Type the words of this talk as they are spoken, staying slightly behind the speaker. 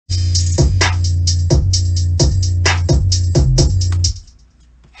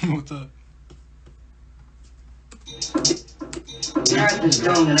What's up? Gareth is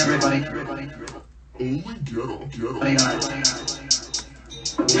stoned and everybody. Only ghetto.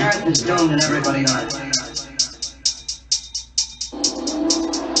 Gareth is stoned and everybody on it.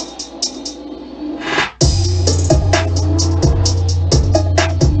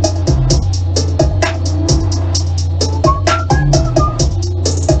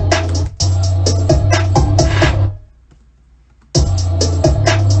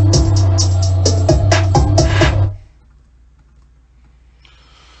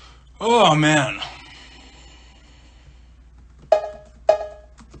 Oh man.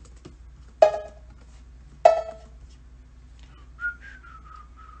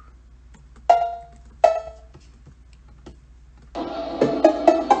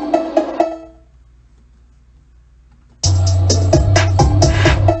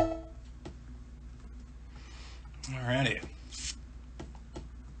 Alrighty.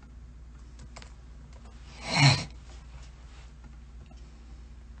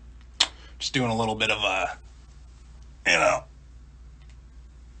 Just doing a little bit of a,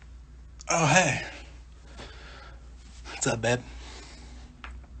 oh hey, what's up, babe?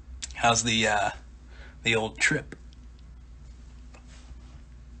 How's the old trip?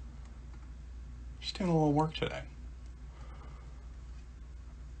 Just doing a little work today.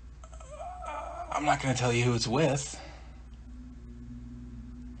 I'm not gonna tell you who it's with.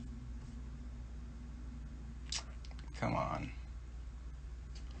 Come on.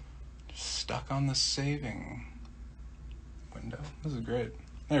 Stuck on the saving window. This is great.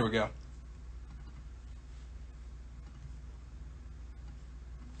 There we go.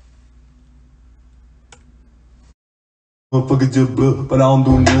 Motherfucker just blew, but I don't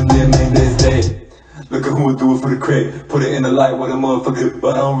do nothing that man that's day. Look at who would do it for the crack. Put it in the light with a motherfucker,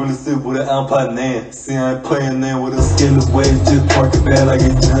 but I don't really sit with an ounce pot nan. See, I ain't playing there with a scale of waves, just park it bad like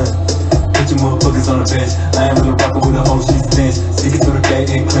it's done. Put your motherfuckers on the bench. I ain't really rockin' with a hoe, she's stench. Stick it to the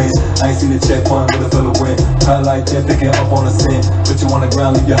gate and clench. I ain't seen the checkpoint with a fella win. Probably like that, picking up on the scent. Put you on the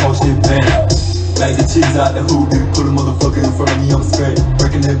ground, leave your whole shit bent. Like the cheese out the hoop, nigga, put a motherfucker in front of me, I'm straight.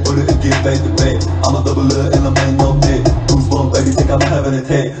 Breaking that butter and get back to back. I'm a double up and I'm ain't no dick. Goosebump, baby, think I'm having a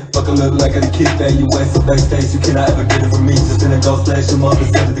attack. Fuck a look like a kid that you ain't so backstage. You cannot ever get it from me. Just finna go slash him up at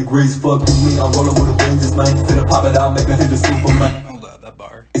 7 degrees. Fuck you, me, I'm rolling with a vengeance, man. Finna pop it out, make a hit the Superman. That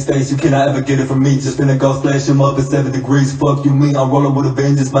bar. Stage, you cannot ever get it from me. Just finna go splash him up at 7 degrees. Fuck you, me, I'm rolling with a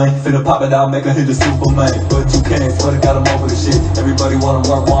vengeance, man. Finna pop it out, make a hit the Superman. But you can't, swear to God, I'm over the shit. Everybody wanna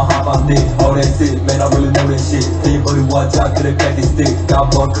work, wanna hop on dick. Oh, that's it, man, I really know that shit. Tell your buddy watch out, cause they pack they stick. Got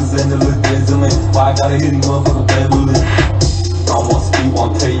bunkers and the little dazzling. Why I gotta hit him motherfucker babbling? I don't want speed,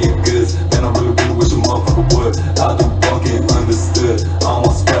 won't tell you goods. Man, I really wish a motherfucker would. I do fucking understood. I don't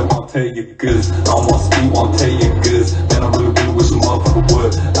want spread, won't tell you goods. I don't want speed, won't tell you goods. Man, I really wish a motherfucker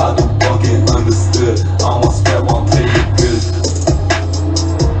would. I do fucking understood. I don't want spread, won't tell you goods.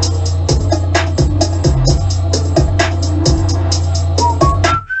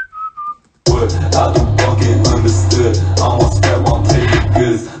 I do fucking understood. I don't want spread, won't tell you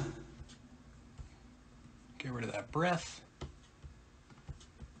goods. Get rid of that breath.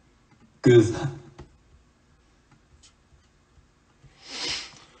 Goods.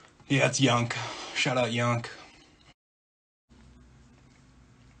 Yeah, it's Yunk. Shout out Yunk.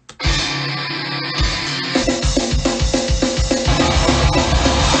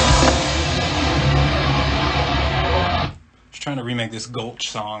 Just trying to remake this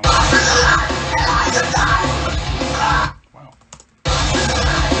Gulch song. Wow.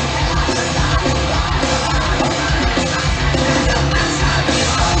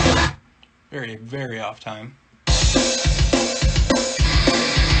 Very, very off time.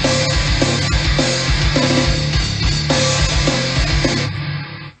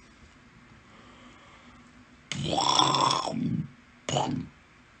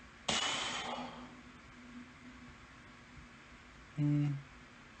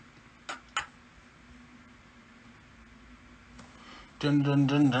 Dun, dun,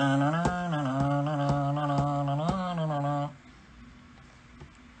 dun, dun, na, na, na, na, na, na, na, na.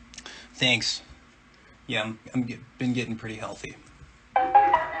 Thanks. Yeah, been getting pretty healthy.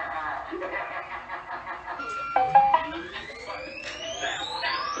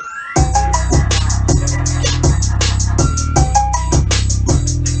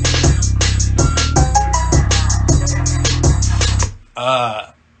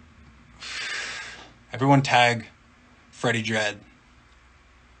 Everyone tag Freddie Dredd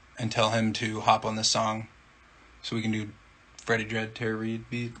and tell him to hop on this song so we can do Freddie Dredd, Tara Reid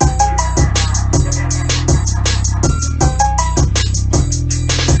beat.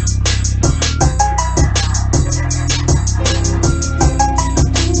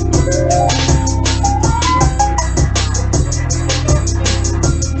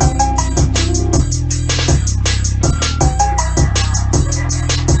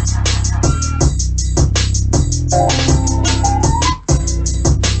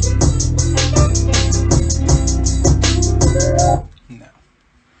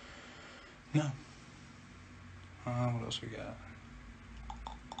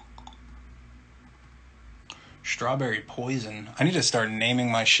 Strawberry Poison. I need to start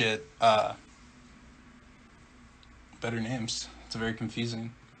naming my shit better names. It's very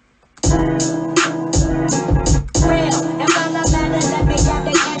confusing. I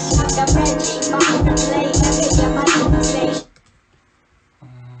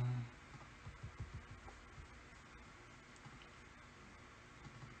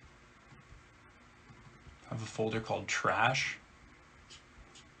have a folder called Trash.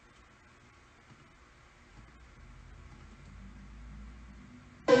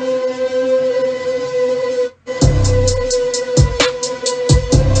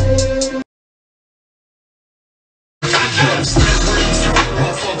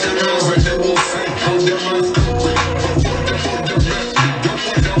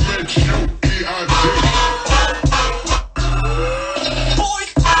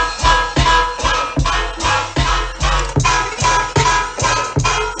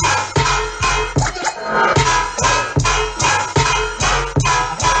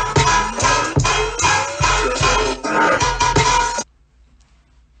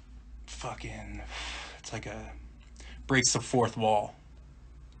 Fucking, it's like a breaks the fourth wall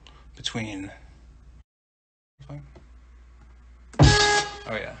between.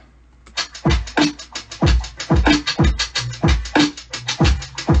 Oh yeah.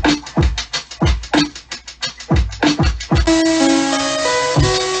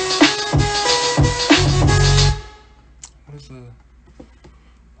 What is the?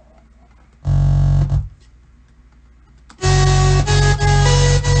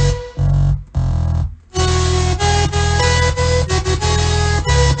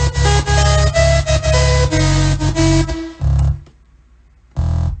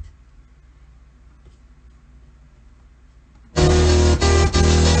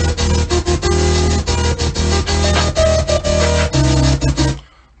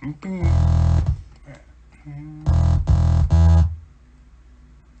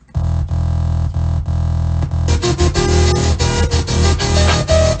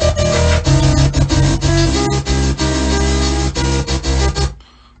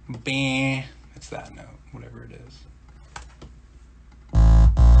 It's that note, whatever it is.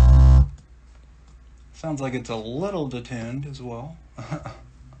 Sounds like it's a little detuned as well.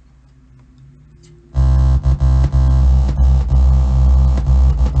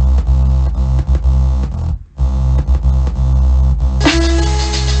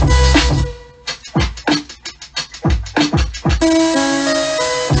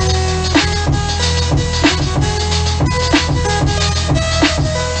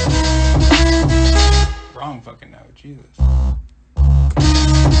 Wrong fucking note, Jesus.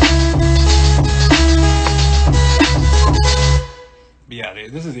 But yeah,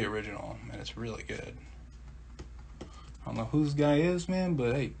 dude, this is the original, and it's really good. I don't know who this guy is, man,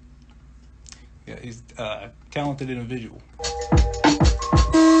 but hey, yeah, he's a talented individual.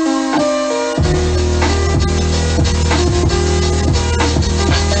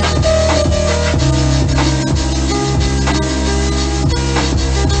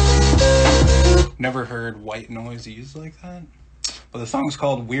 Never heard white noise used like that. But the song's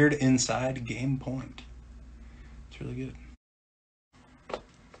called Weird Inside Game Point. It's really good.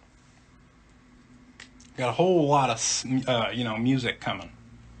 Got a whole lot of, music coming.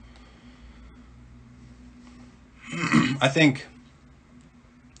 I think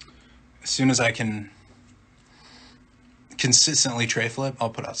as soon as I can consistently tray flip, I'll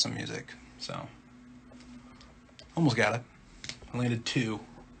put out some music. So, almost got it. I landed 2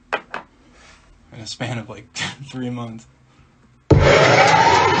 in a span of like 3 months.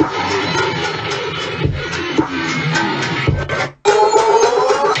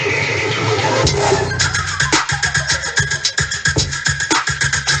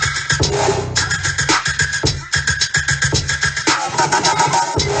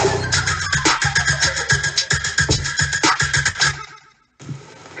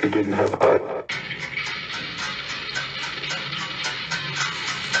 He didn't have eyes.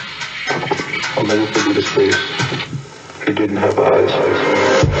 I'll never forget his face. He didn't have eyes.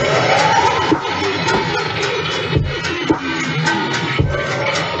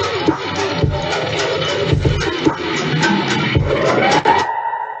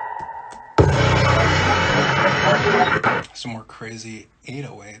 Some more crazy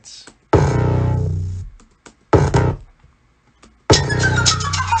 808s.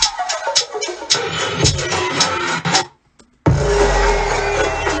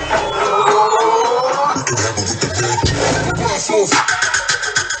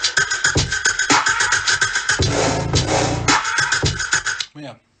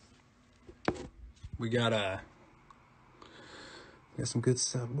 Yeah, we got some good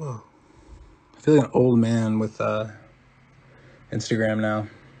stuff. Whoa, I feel like an old man with Instagram now.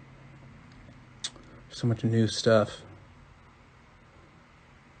 So much new stuff.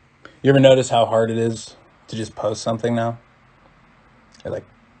 You ever notice how hard it is to just post something now?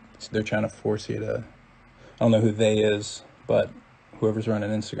 They're trying to force you to, I don't know who they is, but whoever's running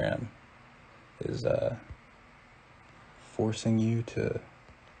Instagram is forcing you to,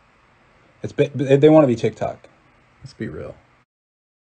 they want to be TikTok. Let's be real.